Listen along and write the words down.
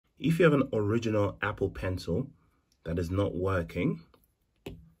If you have an original Apple Pencil that is not working,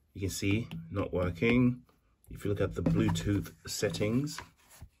 you can see not working. If you look at the Bluetooth settings,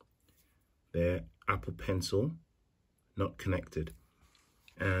 there, Apple Pencil not connected.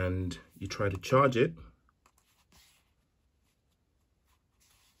 And you try to charge it,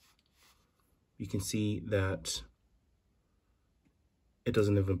 you can see that it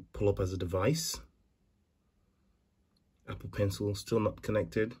doesn't even pull up as a device. Apple Pencil still not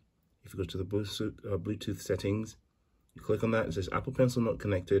connected. If you go to the Bluetooth settings, you click on that, it says Apple Pencil not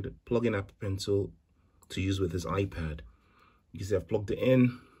connected, plug in Apple Pencil to use with this iPad. You can see I've plugged it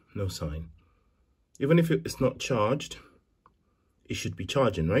in, no sign. Even if it's not charged, it should be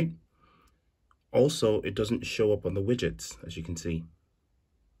charging, right? Also, it doesn't show up on the widgets, as you can see.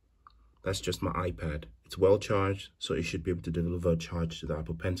 That's just my iPad. It's well charged, so it should be able to deliver a charge to the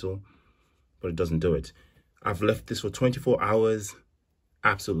Apple Pencil, but it doesn't do it. I've left this for 24 hours,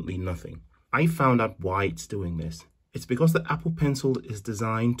 absolutely nothing. I found out why it's doing this. It's because the Apple Pencil is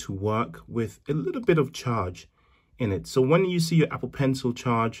designed to work with a little bit of charge in it. So when you see your Apple Pencil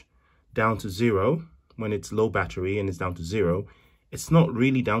charge down to 0, when it's low battery and it's down to 0, it's not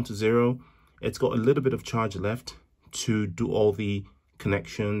really down to 0. It's got a little bit of charge left to do all the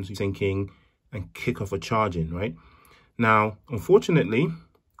connections, syncing, and kick off a charging, right? Now, unfortunately,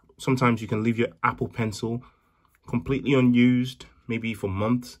 sometimes you can leave your Apple Pencil completely unused, maybe for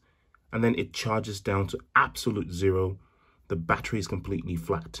months, and then it charges down to absolute 0. The battery is completely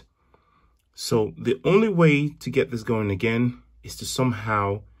flat. So the only way to get this going again is to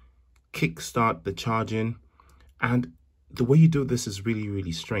somehow kickstart the charging. And the way you do this is really,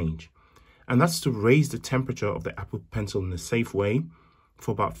 really strange. And that's to raise the temperature of the Apple Pencil in a safe way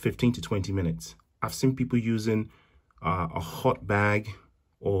for about 15 to 20 minutes. I've seen people using a hot bag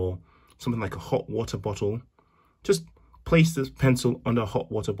or something like a hot water bottle. Just place this pencil under a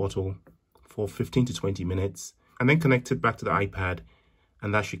hot water bottle for 15 to 20 minutes and then connect it back to the iPad,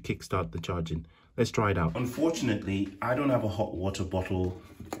 and that should kickstart the charging. Let's try it out. Unfortunately, I don't have a hot water bottle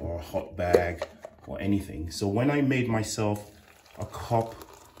or a hot bag or anything. So when I made myself a cup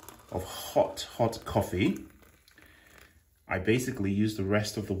of hot coffee, I basically used the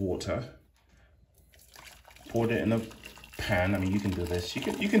rest of the water, poured it in a pan. I mean, you can do this. You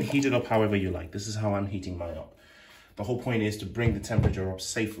can heat it up however you like. This is how I'm heating mine up. The whole point is to bring the temperature up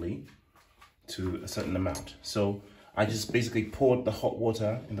safely to a certain amount. So I just basically poured the hot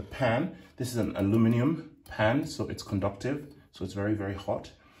water in the pan. This is an aluminum pan, so it's conductive, so it's very, very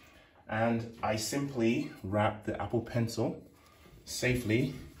hot. And I simply wrap the Apple Pencil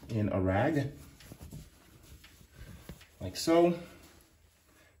safely in a rag, like so.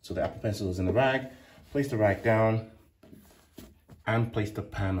 So the Apple Pencil is in the rag. Place the rag down and place the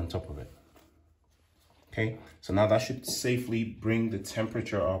pan on top of it. Okay, so now that should safely bring the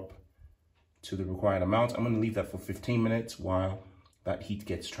temperature up to the required amount. I'm going to leave that for 15 minutes while that heat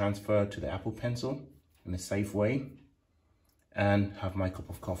gets transferred to the Apple Pencil in a safe way, and have my cup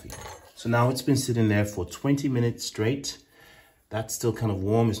of coffee. So now it's been sitting there for 20 minutes straight. That's still kind of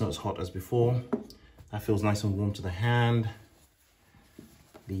warm. It's not as hot as before. That feels nice and warm to the hand.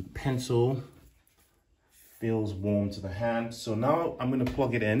 The pencil feels warm to the hand. So now I'm going to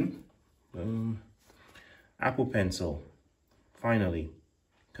plug it in. Boom. Apple Pencil. Finally.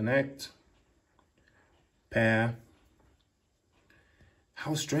 Connect. Pair.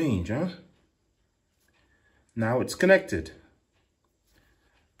 How strange, huh? Now it's connected.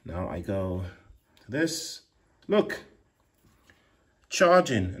 Now I go to this. Look.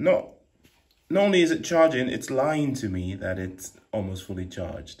 Charging. Not only is it charging, it's lying to me that it's almost fully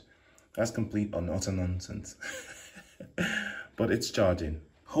charged. That's complete and utter nonsense. But it's charging.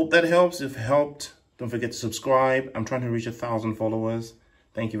 Hope that helps. If it helped, don't forget to subscribe. I'm trying to reach 1,000 followers.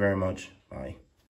 Thank you very much. Bye.